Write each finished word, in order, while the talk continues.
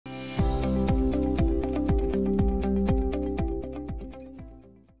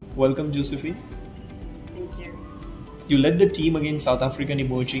Welcome, Josephine. Thank you. You led the team against South African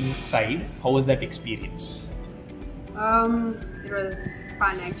emerging side. How was that experience? It was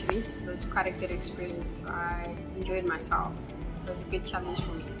fun actually. It was quite a good experience. I enjoyed myself. It was a good challenge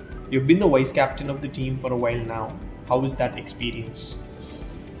for me. You've been the vice captain of the team for a while now. How was that experience?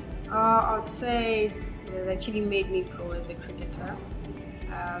 I would say it actually made me grow as a cricketer,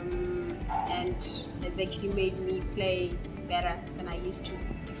 and it's actually made me play better than I used to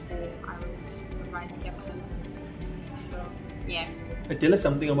before I was the vice captain. So yeah. Tell us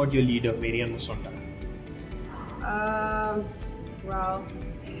something about your leader, Marian Musonda. Well,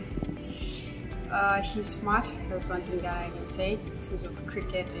 she's smart. That's one thing that I can say in terms of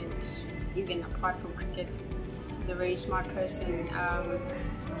cricket, and even apart from cricket, she's a very smart person.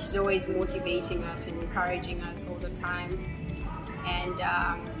 She's always motivating us and encouraging us all the time, and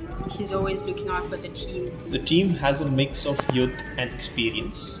she's always looking out for the team. The team has a mix of youth and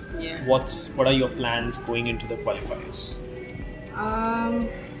experience. Yeah. What are your plans going into the qualifiers?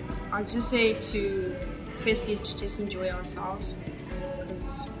 I'd just say firstly to just enjoy ourselves,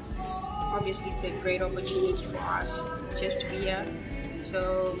 because obviously it's a great opportunity for us just to be here.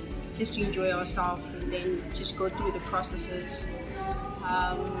 So just to enjoy ourselves and then just go through the processes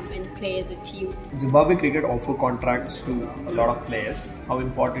and play as a team. Zimbabwe cricket offer contracts to a lot of players. How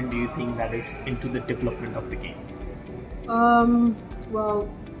important do you think that is into the development of the game? Well,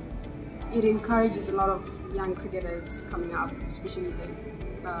 it encourages a lot of young cricketers coming up, especially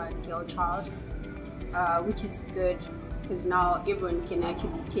the girl child, which is good because now everyone can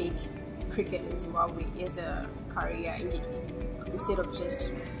actually take cricket in Zimbabwe as a career instead of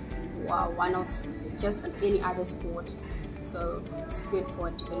just one of just any other sport. So it's good for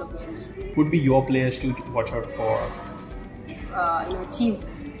development. Would be your players to watch out for? In a team.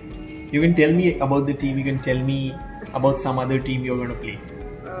 You can tell me about the team. You can tell me about some other team you're going to play.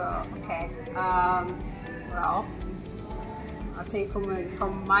 Okay. Well, I'd say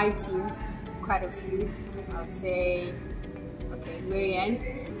from my team, quite a few. I'd say, okay, Marianne.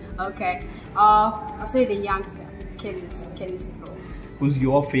 Okay. I'll say the youngster, Kelly Nkomo. Who's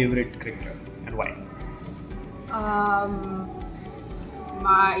your favorite cricketer and why?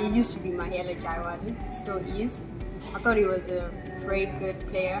 It used to be Mahela Jaiwali, still is. I thought he was a very good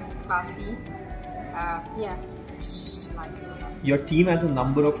player, classy. Yeah, just used to like him. Your team has a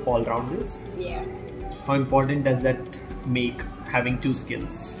number of all-rounders. Yeah. How important does that make, having two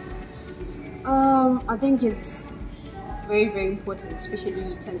skills? I think it's very, very important, especially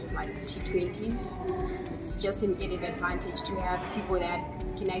in terms of like T20s. It's just an added advantage to have people that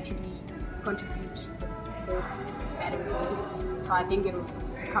can actually contribute to the batting role. So I think it will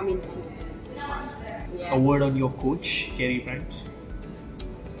come in handy for us. Yeah. A word on your coach, Kerry Bryant.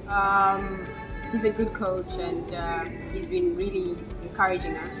 He's a good coach, and he's been really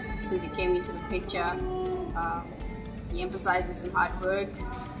encouraging us since he came into the picture. He emphasizes some hard work,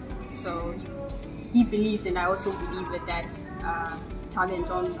 so he believes, and I also believe that talent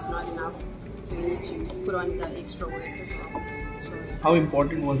only is not enough. So you need to put on the extra work as well. So, yeah. How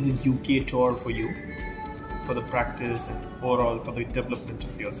important was the UK tour for you, for the practice and overall for the development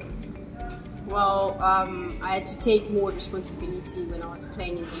of yourself? Well, I had to take more responsibility when I was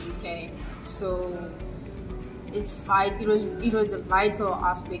playing in the UK. So it was a vital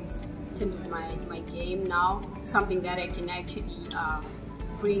aspect in terms of my game now. Something that I can actually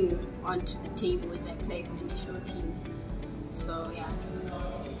bring onto the table as I play for the national team. So yeah,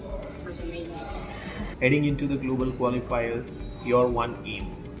 it was amazing. Heading into the global qualifiers, your one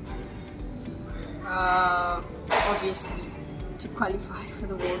aim? Obviously, to qualify for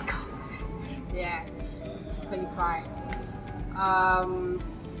the World Cup. Yeah, to qualify.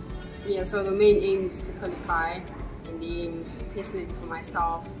 Yeah, so the main aim is to qualify, and then personally for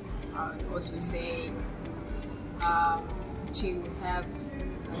myself, I would also say to have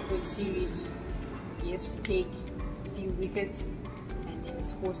a good series. Yes, take a few wickets and then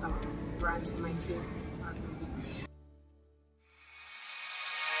score some runs for my team.